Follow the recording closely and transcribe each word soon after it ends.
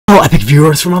Hello, epic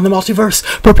viewers from on the multiverse.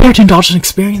 Prepare to indulge in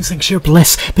experiencing sheer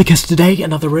bliss, because today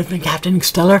another riveting Captain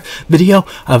Stellar video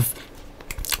of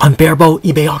Unbearable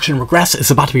eBay auction regress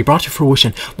is about to be brought to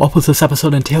fruition. What will this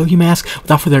episode entail, you may ask?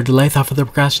 Without further delay, without further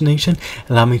procrastination,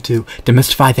 allow me to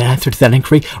demystify the answer to that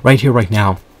inquiry right here, right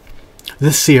now.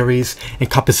 This series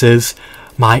encompasses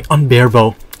my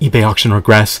Unbearable eBay auction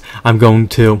regress. I'm going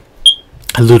to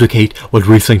elucidate what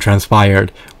recently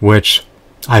transpired, which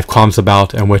I have qualms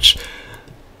about and which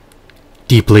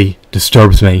deeply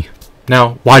disturbs me.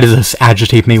 Now, why does this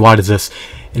agitate me? Why does this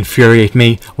infuriate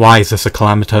me? Why is this a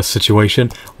calamitous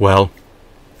situation? Well,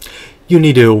 you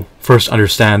need to first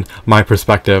understand my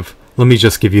perspective. Let me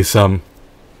just give you some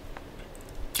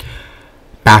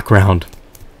background.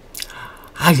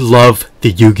 I love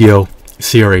the Yu-Gi-Oh!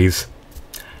 Series.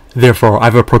 Therefore, I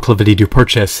have a proclivity to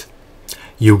purchase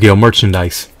Yu-Gi-Oh!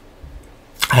 Merchandise.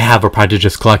 I have a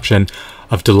prodigious collection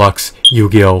of Deluxe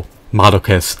Yu-Gi-Oh! Model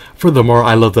kits. Furthermore,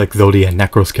 I love the Exodia and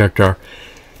Necross character.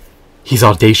 He's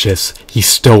audacious, he's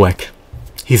stoic,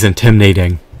 he's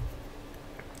intimidating.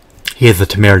 He has the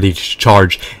temerity to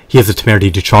charge. He has the temerity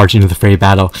to charge into the fray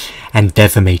battle and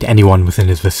decimate anyone within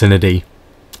his vicinity.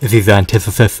 Is he the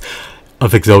antithesis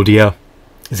of Exodia?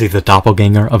 Is he the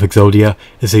doppelganger of Exodia?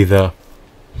 Is he the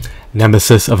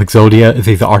nemesis of Exodia? Is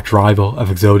he the arch rival of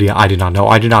Exodia? I do not know.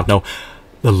 I do not know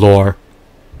the lore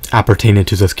appertaining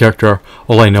to this character.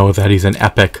 All I know is that he's an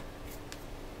epic,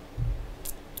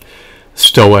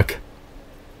 stoic,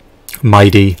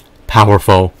 mighty,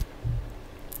 powerful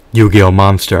Yu-Gi-Oh!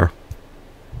 Monster.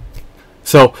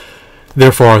 So,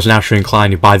 therefore, I was naturally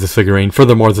inclined to buy this figurine.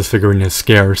 Furthermore, this figurine is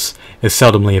scarce. It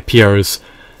seldomly appears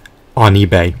on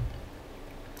eBay.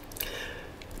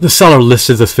 The seller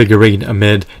listed this figurine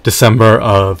amid December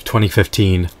of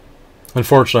 2015.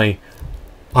 Unfortunately,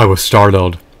 I was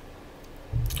startled.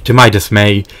 To my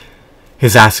dismay,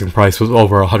 his asking price was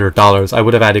over $100. I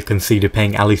would have had to concede to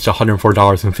paying at least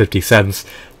 $104.50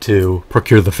 to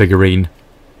procure the figurine.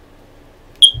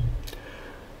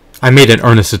 I made an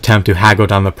earnest attempt to haggle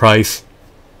down the price.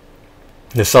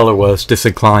 The seller was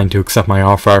disinclined to accept my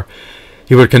offer.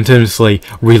 He would continuously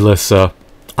relist the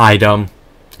item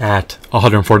at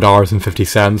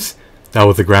 $104.50. That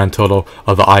was the grand total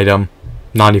of the item.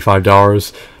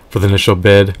 $95 for the initial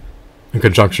bid, in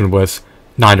conjunction with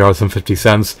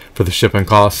 $9.50 for the shipping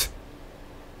costs,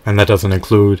 and that doesn't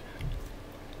include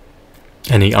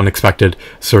any unexpected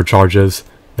surcharges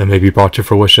that may be brought to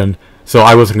fruition. So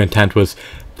I wasn't content with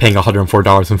paying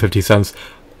 $104.50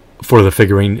 for the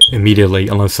figurine immediately,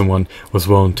 unless someone was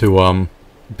willing to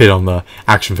bid on the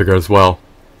action figure as well.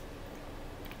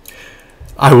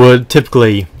 I would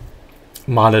typically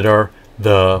monitor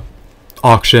the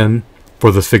auction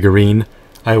for this figurine.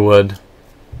 I would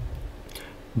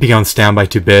be on standby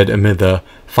to bid amid the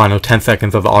final 10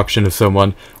 seconds of the auction. If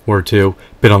someone were to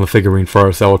bid on the figurine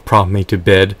first, that would prompt me to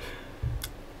bid.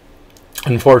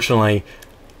 Unfortunately,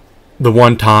 the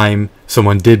one time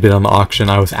someone did bid on the auction,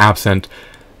 I was absent.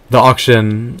 The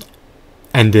auction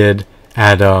ended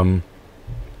at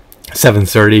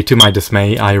 7:30. To my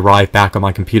dismay, I arrived back on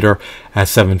my computer at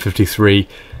 7:53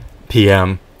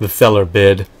 p.m. The seller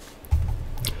bid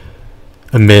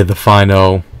amid the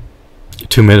final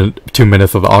 2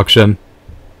 minutes of the auction,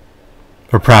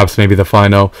 or perhaps maybe the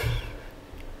final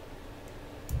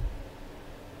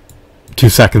 2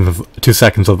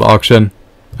 seconds of the auction.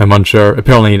 I'm unsure.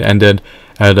 Apparently it ended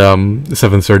at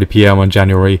 7:30 p.m. on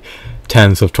January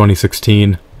 10th of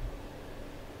 2016.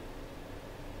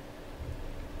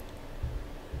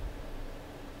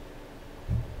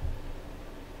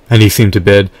 And he seemed to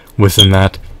bid within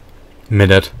that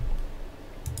minute.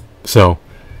 So,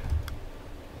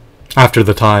 after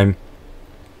the time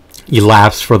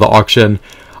elapsed for the auction,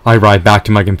 I arrived back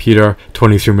to my computer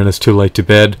 23 minutes too late to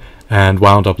bid, and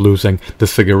wound up losing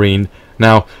this figurine.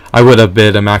 Now, I would have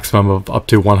bid a maximum of up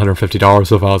to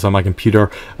 $150 if I was on my computer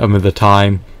at the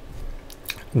time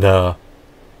the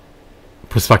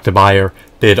prospective buyer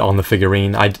bid on the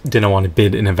figurine. I didn't want to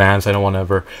bid in advance. I don't want to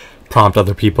ever prompt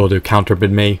other people to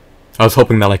counterbid me. I was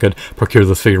hoping that I could procure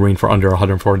this figurine for under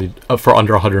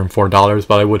 $104,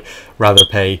 but I would rather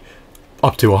pay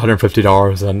up to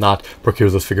 $150 and not procure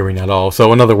this figurine at all.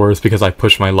 So in other words, because I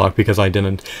pushed my luck, because I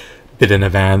didn't bid in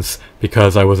advance,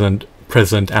 because I wasn't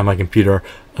present at my computer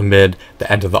amid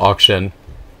the end of the auction,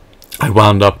 I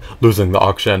wound up losing the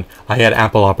auction. I had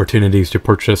ample opportunities to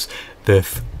purchase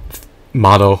this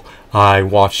model. I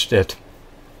watched it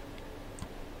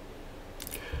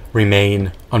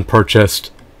remain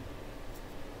unpurchased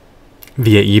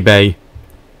via eBay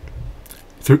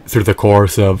through the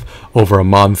course of over a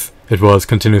month. It was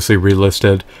continuously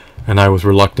relisted, and I was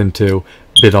reluctant to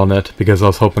bid on it because I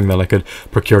was hoping that I could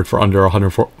procure it for under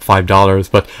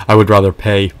 $105, but I would rather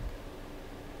pay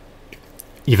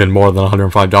even more than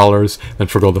 $105 than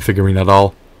forgo the figurine at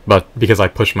all. But because I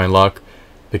pushed my luck,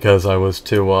 because I was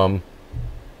too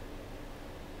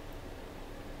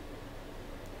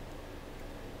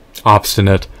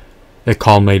obstinate, it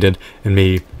culminated in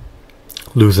me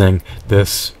losing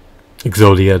this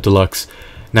Exodia Deluxe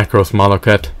Necross model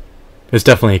kit. It's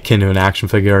definitely akin to an action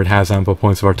figure. It has ample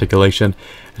points of articulation.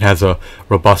 It has a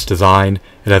robust design.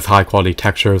 It has high quality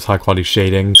textures, high quality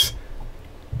shadings.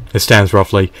 It stands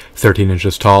roughly 13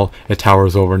 inches tall. It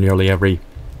towers over nearly every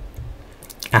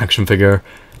action figure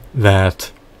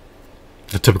that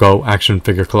the typical action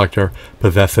figure collector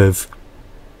possesses.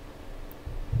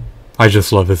 I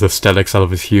just love his aesthetics. I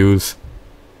love his hues.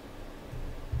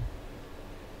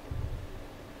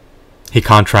 He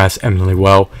contrasts eminently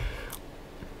well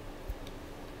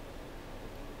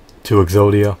to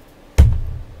Exodia.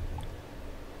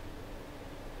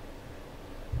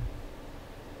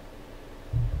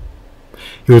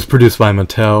 He was produced by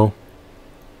Mattel.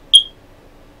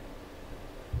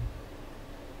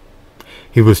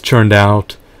 He was churned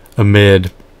out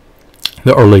amid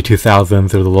the early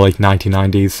 2000s or the late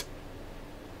 1990s,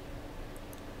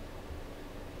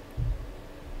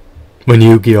 when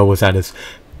Yu-Gi-Oh was at its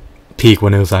peak,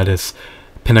 when it was at its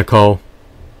pinnacle,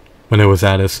 when it was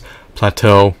at its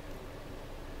plateau.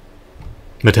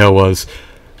 Mattel was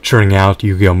churning out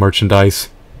Yu-Gi-Oh merchandise.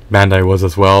 Bandai was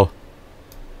as well.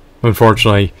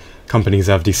 Unfortunately, companies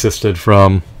have desisted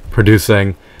from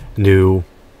producing new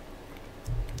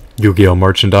Yu-Gi-Oh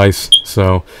merchandise,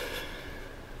 so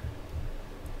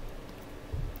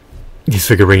these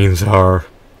figurines are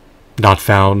not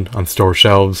found on store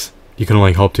shelves. You can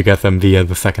only hope to get them via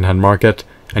the second-hand market,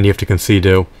 and you have to concede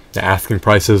to the asking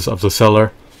prices of the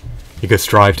seller. You could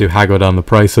strive to haggle down the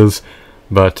prices,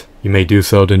 but you may do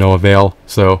so to no avail,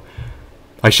 so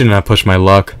I shouldn't have pushed my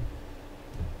luck.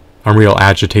 I'm real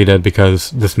agitated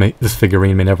because this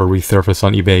figurine may never resurface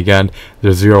on eBay again.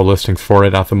 There's 0 listings for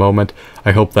it at the moment.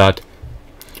 I hope that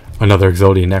another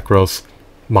Exodia Necross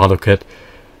model kit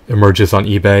emerges on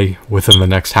eBay within the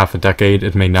next half a decade.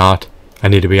 It may not. I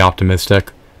need to be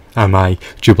optimistic. Am I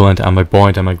jubilant? Am I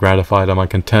buoyant? Am I gratified? Am I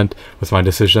content with my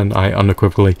decision? I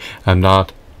unequivocally am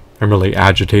not. I'm really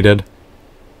agitated.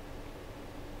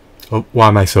 Why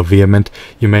am I so vehement,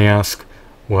 you may ask?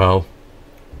 Well,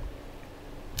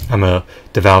 I'm a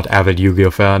devout, avid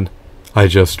Yu-Gi-Oh fan. I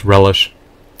just relish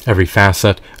every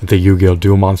facet of the Yu-Gi-Oh!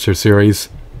 Duel Monster series.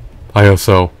 I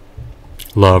also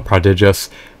love prodigious,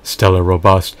 stellar,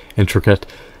 robust, intricate,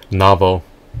 novel,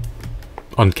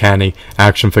 uncanny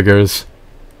action figures.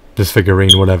 This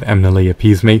figurine would have eminently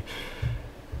appeased me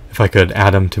if I could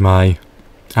add him to my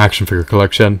action figure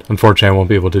collection. Unfortunately, I won't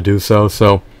be able to do so,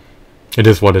 so it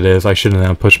is what it is. I shouldn't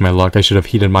have pushed my luck. I should have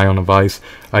heeded my own advice.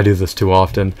 I do this too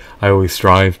often. I always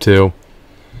strive to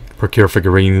procure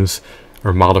figurines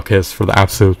or model kits for the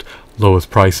absolute lowest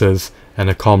prices, and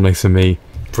it culminates in me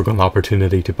forgoing the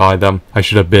opportunity to buy them. I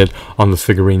should have bid on this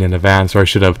figurine in advance, or I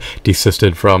should have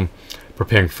desisted from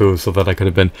preparing food so that I could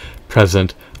have been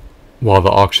present while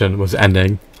the auction was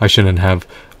ending. I shouldn't have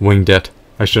winged it.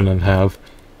 I shouldn't have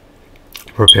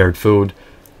prepared food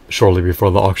shortly before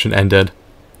the auction ended,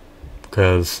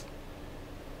 because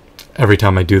every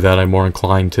time I do that, I'm more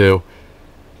inclined to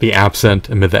be absent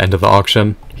amid the end of the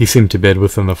auction. He seemed to bid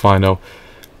within the final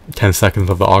 10 seconds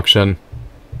of the auction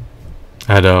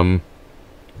at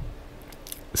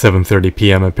 7:30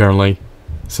 p.m. apparently.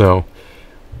 So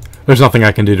there's nothing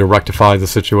I can do to rectify the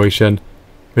situation.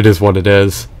 It is what it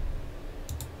is.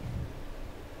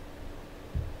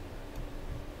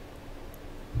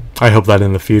 I hope that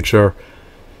in the future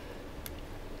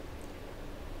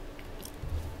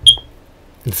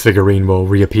the figurine will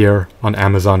reappear on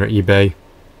Amazon or eBay,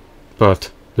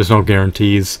 but there's no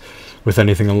guarantees with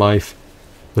anything in life.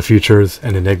 The future is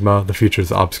an enigma, the future is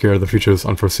obscure, the future is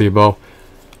unforeseeable,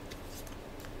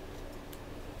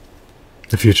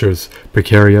 the future is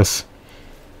precarious,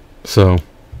 so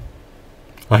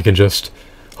I can just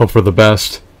hope for the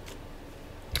best.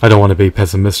 I don't want to be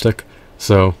pessimistic,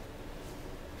 so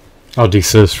I'll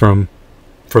desist from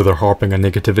further harping on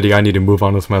negativity. I need to move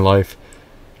on with my life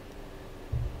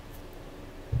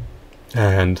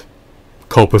and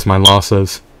cope with my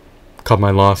losses, cut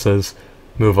my losses,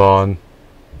 move on,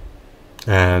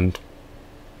 and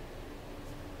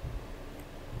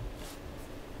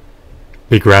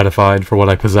be gratified for what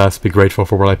I possess, be grateful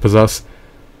for what I possess,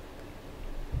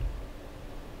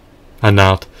 and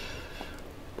not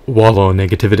wallow in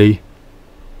negativity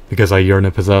because I yearn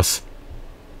to possess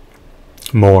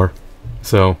more.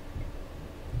 So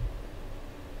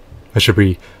I should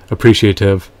be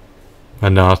appreciative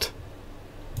and not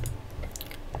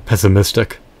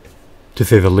pessimistic, to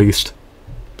say the least.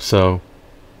 So,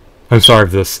 I'm sorry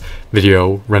if this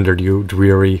video rendered you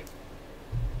dreary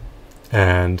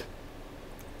and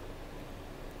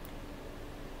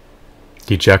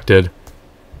dejected,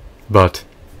 but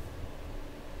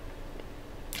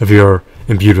if you're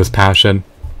imbued with passion,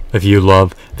 if you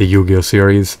love the Yu-Gi-Oh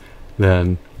series,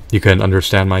 then you can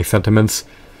understand my sentiments.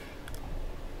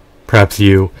 Perhaps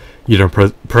you don't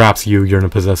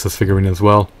possess this figurine as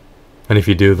well, and if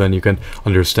you do, then you can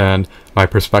understand my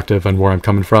perspective and where I'm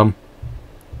coming from.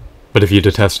 But if you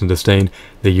detest and disdain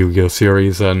the Yu-Gi-Oh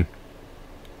series, then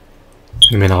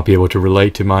you may not be able to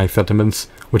relate to my sentiments,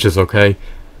 which is okay.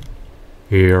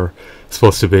 You're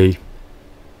supposed to be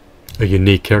a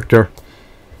unique character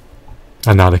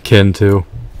and not akin to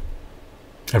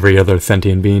every other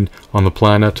sentient being on the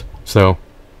planet. So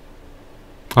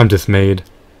I'm dismayed,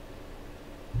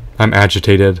 I'm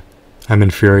agitated, I'm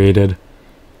infuriated,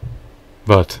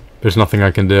 but there's nothing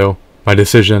I can do. My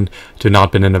decision to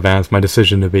not bid in advance, my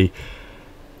decision to be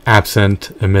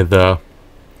absent amid the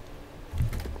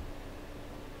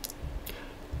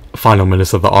final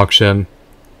minutes of the auction,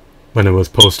 when it was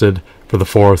posted for the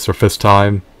 4th or 5th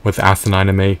time with asinine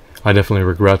anime, I definitely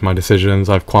regret my decisions.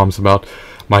 I have qualms about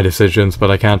my decisions,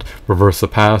 but I can't reverse the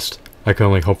past. I can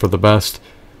only hope for the best.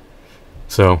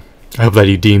 So, I hope that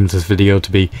you deemed this video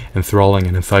to be enthralling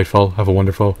and insightful. Have a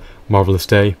wonderful, marvelous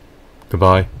day.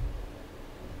 Goodbye.